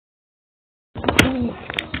So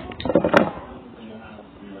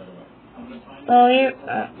here,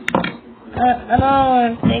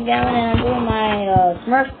 hello, today Gavin and I'm doing my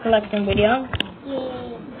Smurf collection video.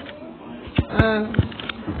 I'm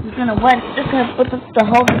just gonna put the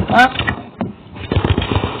whole thing up.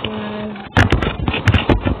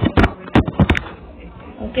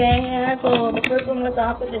 Okay, so the first one with the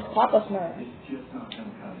opposite is Papa Smurf.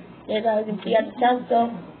 As you can see at the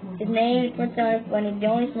telescope, his name is Smurf when he's the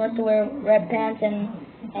only Smurf to wear red pants and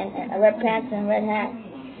red hat.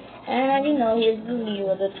 And as you know, he is the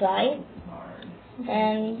leader of the tribe.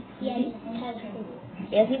 And yes,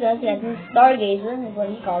 he does. He has his stargazer, is what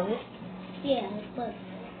he calls it. Yeah, but.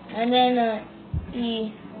 And then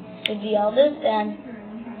he is the eldest, and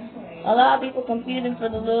a lot of people confuse him for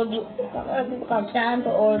the little blue. A lot of people call him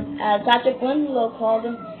Santa, or as Patrick Winslow called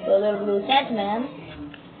him, the little blue Santa Man.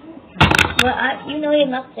 But you know he's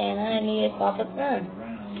not Santa, and he is Papa Smurf.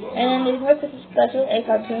 And then Smurf is special, a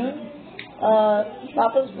cartoon.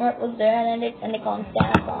 Papa Smurf was there, and they call him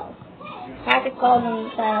Santa Claus. Patrick calls him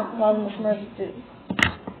Santa, calls him the Smurfs too.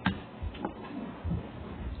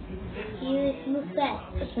 He is Smurfette.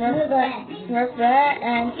 Smurfette,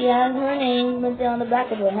 and she has her name printed on the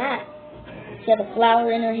back of her hat. She has a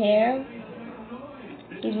flower in her hair.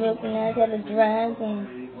 She's looking at her, she has a dress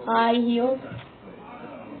and high heels.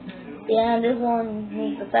 Yeah, and this one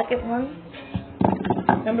is the second one.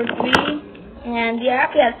 Number 3. And I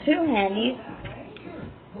actually have two handies.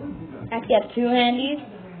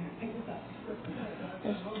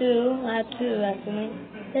 There's two. I have two actually.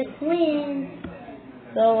 The twins.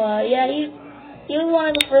 So yeah, he was one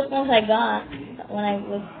of the first ones I got when I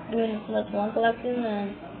was doing the Smurfs 1 collection,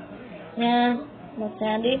 and yeah, was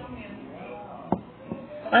handy.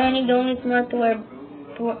 And he's the only Smurf to wear.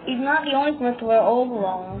 He's not the only Smurf to wear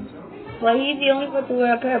overalls, but he's the only Smurf to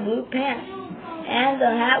wear a pair of blue pants and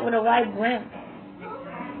a hat with a white brim.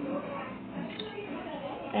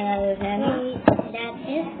 And that is handy. That's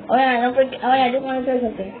it. Oh yeah, don't forget. Oh yeah, I just want to tell you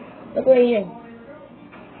something. Look right here.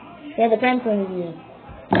 He has a pencil in his ear.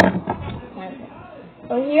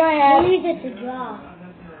 So here I have. Use it to draw.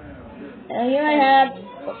 Here I have.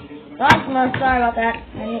 Oh, Smurf, sorry about that.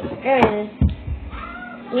 There it is.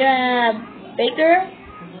 Here I have Baker.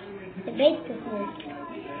 The baker foot.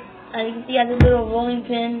 As you can see, he has a little rolling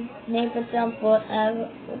pin, name for some foot.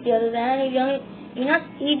 With the other hand, he's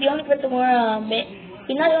the only person to wear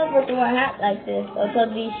he's not the only person to wear a hat like this. So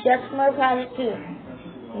the Chef Smurf has it too.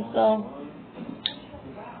 And so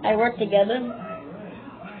I work together.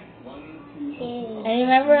 And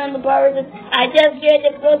remember in the bar, I just did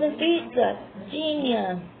the frozen pizza.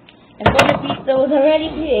 Genius. And frozen pizza was already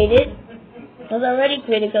created. Because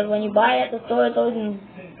when you buy it at the store, it goes in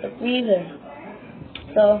the freezer.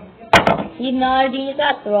 So he's not a genius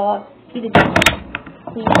after all. He's a genius.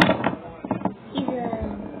 He's a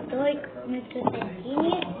stoic Mr.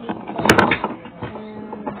 Genius.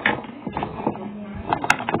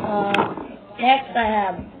 Next I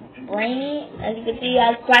have Brainy. As you can see, he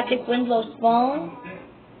has Patrick Winslow's phone.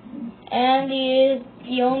 And he is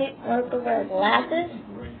the only one to wear glasses.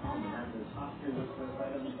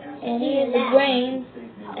 And he is the brains.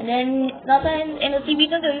 And then sometimes in the TV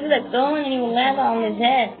sometimes he's like throwing and he will land on his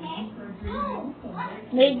head.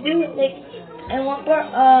 And one part,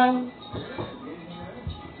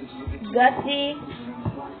 Gutsy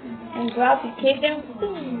and Grossy kick him.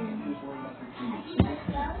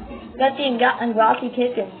 Gutsy and Grossy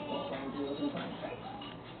kick him.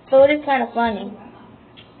 So it is kind of funny.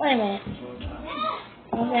 Wait a minute.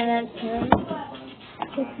 Okay, that's him.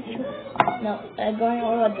 No, going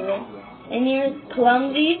over to it. And here's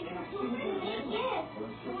Clumsy.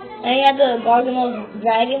 And he had the Gargamel's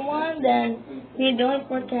dragon one. Then he's the only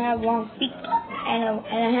one to have long feet and a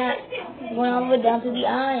hat going all the way down to the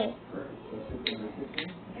eyes.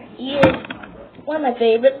 He is one of my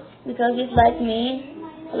favorites because he's like me.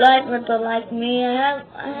 A lot of people like me. I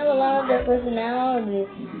have a lot of their personalities.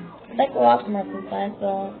 It's like a lot of my sometimes,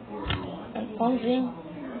 so I'm Clumsy.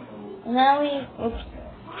 And now we're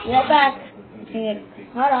back.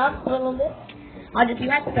 Hold on a little bit. I'll just be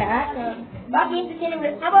right back. Rocky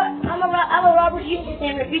Entertainment. I'm a Robert Hughes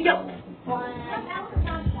Entertainment. You don't.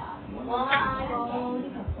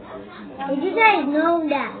 Did you guys know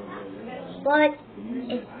that Spot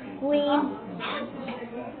is Queen?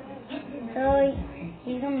 So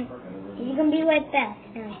he's gonna be right back.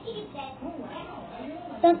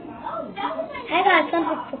 I got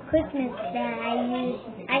something for Christmas that I used.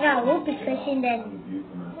 I got a whoopee cushion that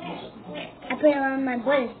I put it on my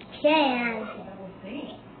brother's chair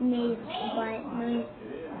and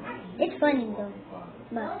it's funny though.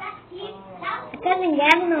 But my cousin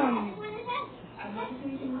Gavin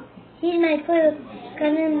He's my first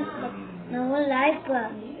cousin my whole life, but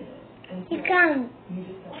he's kind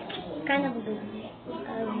of a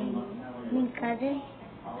mean cousin.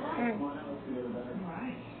 And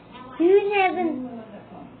who's having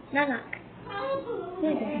knock?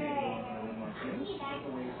 Who's it?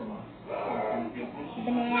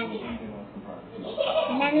 Banana.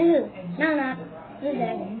 Banana who? Knock. Who's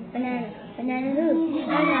that? Banana. Banana who?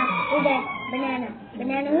 Knock. Who's that? Banana.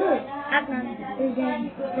 Banana who? Knock. Who's that?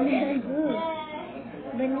 Banana who?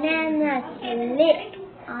 Banana slip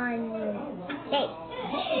on your face.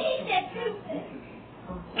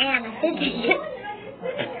 And I said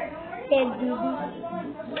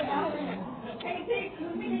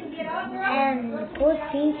and the poor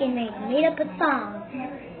pink and they made up a song.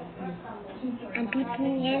 And people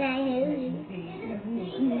and I knew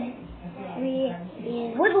we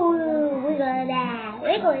wiggle that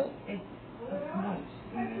wiggle.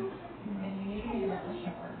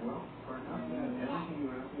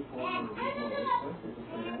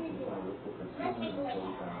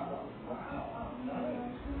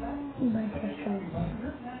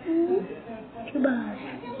 Goodbye.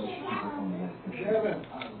 Kevin!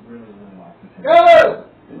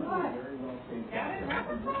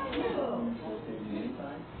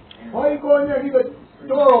 Why are you going there? Leave the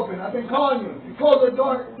door open. I've been calling you. You close the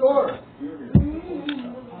door.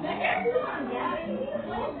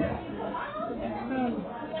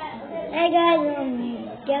 Hey guys,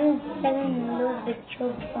 Kevin selling a little bit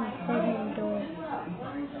choked from closing the door.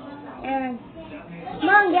 And come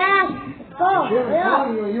on guys, let's go. Kevin,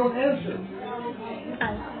 calling you. You don't answer.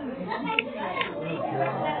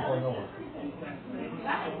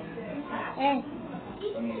 And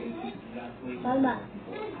Mama,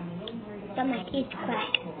 got my teeth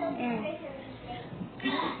cracked. And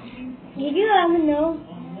did you ever know?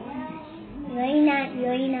 You're not,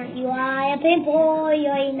 you are a big boy,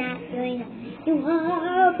 you're not, you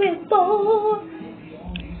are a big boy.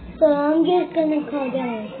 So I'm just gonna call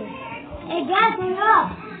down. Hey guys, hang up.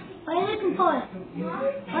 What are you looking for?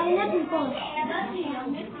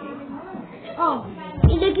 Oh,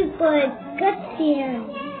 you're looking for a gutsy hand.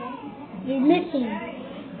 You're missing.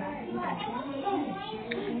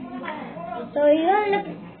 So you're gonna look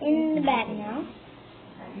in the bag now.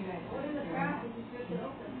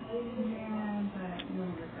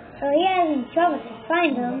 So he having trouble to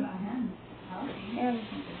find them.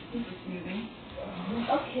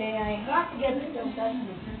 Okay, I got to get this done.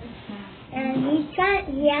 And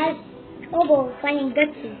he has trouble finding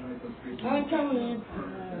Gutsy. I'm telling you.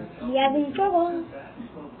 He's having trouble.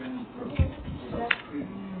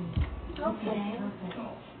 Okay.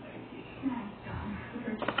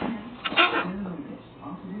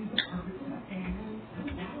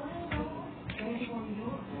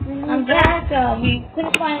 I'm back. We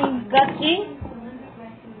couldn't find Gutsy.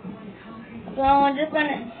 So I'm just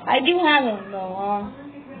gonna. I do have him though.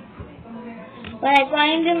 When I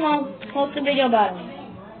find him, I'll post a video about him.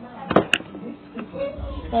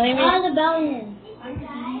 So All about him.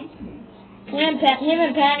 Him and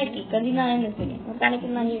Panicky, because he's not in this video.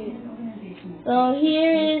 Panicky's not here. So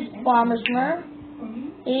here is Farmer Smurf.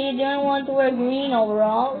 He didn't want to wear green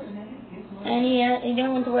overalls, and he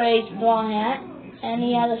didn't want to wear a straw hat, and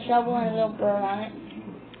he has a shovel and a little bird on it.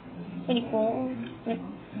 Pretty cool. With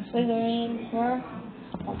green Smurf.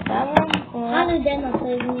 That's that one. How did them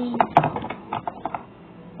play green?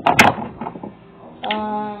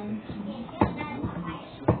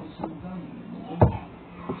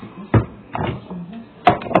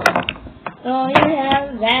 So here we have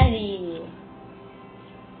Vanity.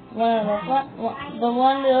 The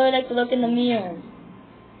one that really likes to look in the mirror.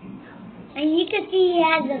 And you can see he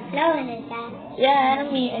has a flower in his hat. Yeah, and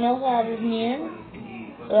he also has his mirror.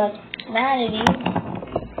 So that's Vanity.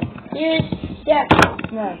 Here's Chef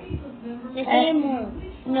Smurf. The same one.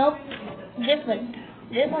 Nope, different.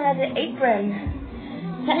 This one has an apron.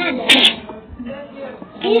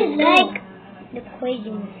 He's like the crazy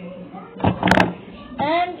one.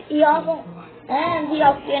 And he also has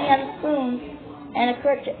a spoon and a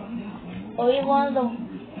kerchief. So he's one of the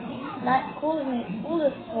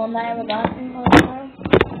coolest one I ever got from her.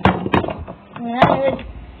 And now here's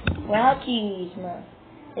Grouchy Smurf.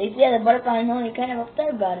 They see the butterfly and he's kind of upset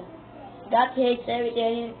about it. Grouchy hates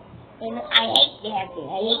everything. And I hate this, I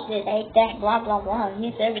hate this, I hate that, blah blah blah. He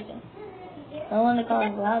hates everything. I want to call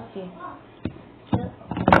him Grouchy.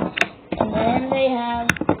 And then they have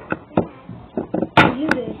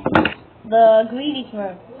the greedy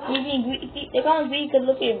Smurf. They call him greedy because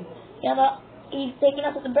look at him. He's taking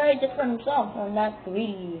up with the berry just for himself, and that's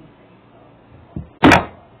greedy.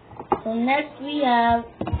 So next we have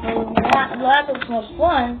the last of the most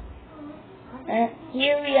fun. And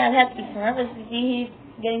here we have Hefty Smurf. As you see, he's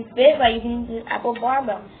getting fit by using his Apple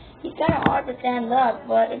barbell. He's kind of hard to stand up,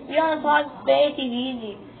 but if you're on a hard space, he's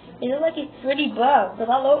easy. He looks like he's pretty buff, because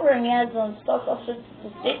all over him he has stuff of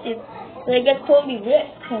stitches, so he gets totally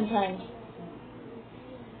ripped sometimes.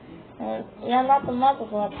 We have lots of muscles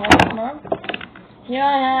for that part, Smurf. Here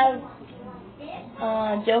I have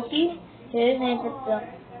Jokey. His name is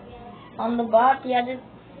on the box. He has this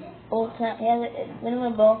old he has a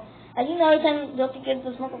minimum bow. As you know, every time Jokey gives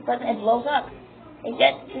the Smurf a present, it blows up. It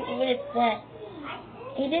gets really sad.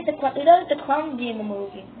 He does the clumsy in the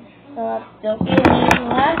movie. So that's Jokey. And then the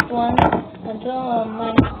last one until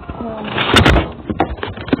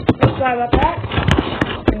sorry about that.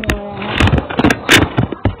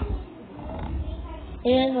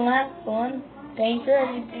 Here's the last one. Painter,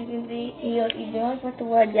 as you can see, he wants to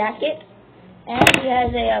wear a jacket, and he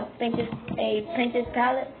has a painter's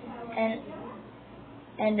palette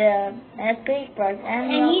and a paintbrush, and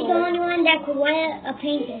he's the only one that could wear a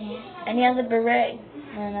painter hat. And he has a beret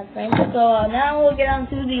and a painter. So now we'll get on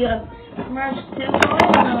to the Smurfs 2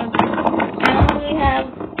 toys. Now we have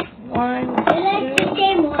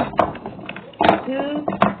 2,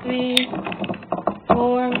 3,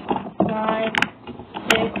 4, 5,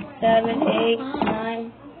 6, 7, 8,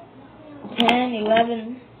 9, 10,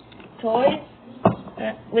 11 toys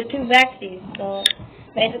with 2 vaccines. So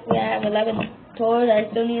basically I have 11 toys. I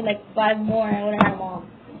still need like 5 more and I wouldn't have them all.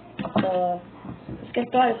 So let's get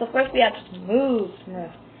started. So first we have Smooth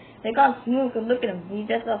Smurf. They call him Smooth because look at him. He's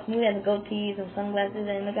just all smooth, he has a goatee, some sunglasses,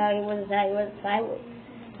 and look how he wears his hat. He wears a sideways.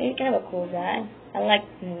 He's kind of a cool guy. I like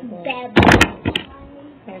Smooth.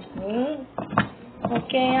 There's Smooth.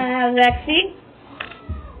 Okay, I have Zaxi.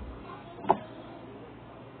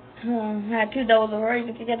 I have 2 doubles of her. You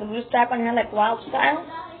can see she has a blue stripe on her like Wild Style.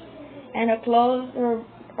 And her clothes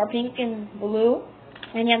are pink and blue.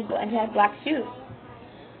 And she has black shoes.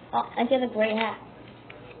 And she has a gray hat.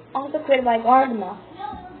 Also created by Gargamel.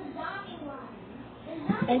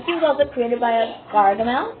 And she was also created by a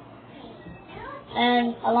Gargamel.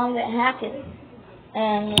 And along with Hackett.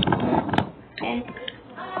 And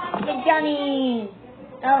Johnny.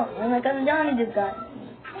 Oh, and my cousin Johnny just got.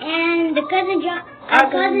 And our cousin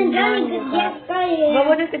Johnny just got started. But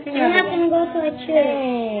we'll just continue. We're not going to go to a church.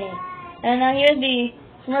 Hey. And now here's the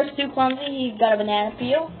Smurfs 2 Clumsy. He's got a banana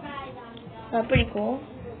peel. Pretty cool.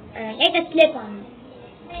 And it can slip on him.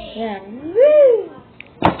 Yeah. Woo!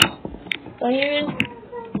 So here's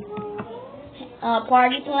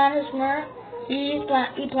Party Planner Smurf. He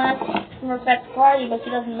plans Smurfette's party, but she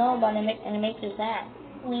doesn't know about it, and it makes her sad.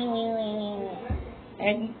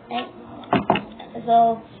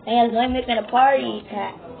 So he has no making a party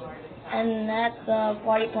hat, and that's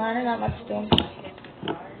Party Planner. Not much to him.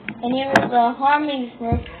 And here's Harmony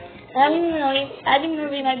Smurf. I think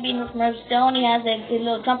he might be in the Smurf still, and he has his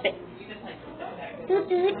little trumpet.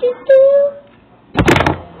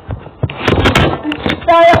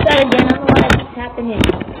 Sorry about that again. I don't know what keeps happening.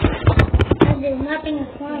 There's nothing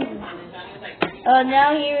wrong. Now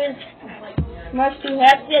here is Smurfs 2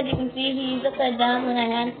 Hefty. As you can see, he's upside down in a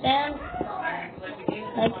handstand.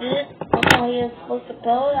 Like this. That's how he is supposed to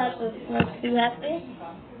pose. That's the Smurfs 2 Hefty.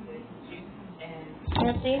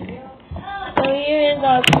 Let's see. So here is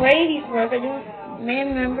Crazy Smurf. As you may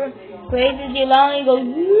remember, Crazy is long. He goes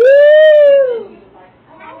woo.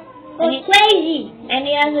 Crazy. And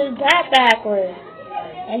he has his back backwards.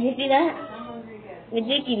 And you see that?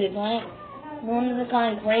 Ridiculous, right? No one is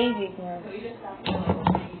calling Crazy Smurf.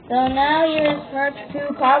 So now here is Smurfs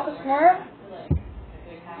 2 Papa Smurf.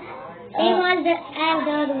 He wants to add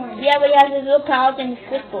the other one. Yeah, but he has his little pouch and his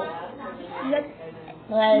crystal.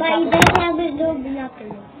 But he doesn't have his little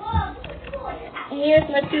binoculars. Here's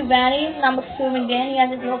Smurfs 2 Vanny. Number 2 again. He has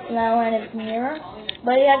his little flower and his mirror.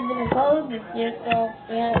 But he has different colors this year, so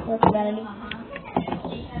we have Smurfs 2 Vanity.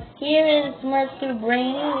 Here is Smurfs 2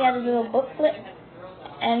 Brainy. He has a little booklet.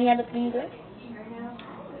 And he has a finger.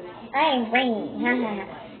 I ain't brainy.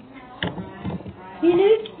 You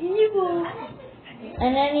look evil.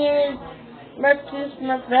 And then here is Smurfs 2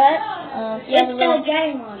 Smurfette. She has a little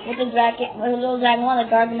dragon with a little dragon one that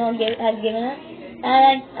Gargamel has given her.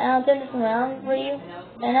 And I'll turn this around for you.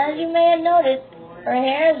 And as you may have noticed, her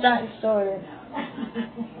hair has gotten shorter.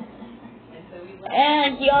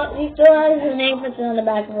 And she still has her name printed on the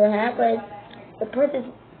back of her hat, but the purse is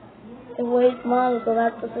way smaller, so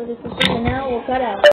that's the 50%. And now we'll cut out.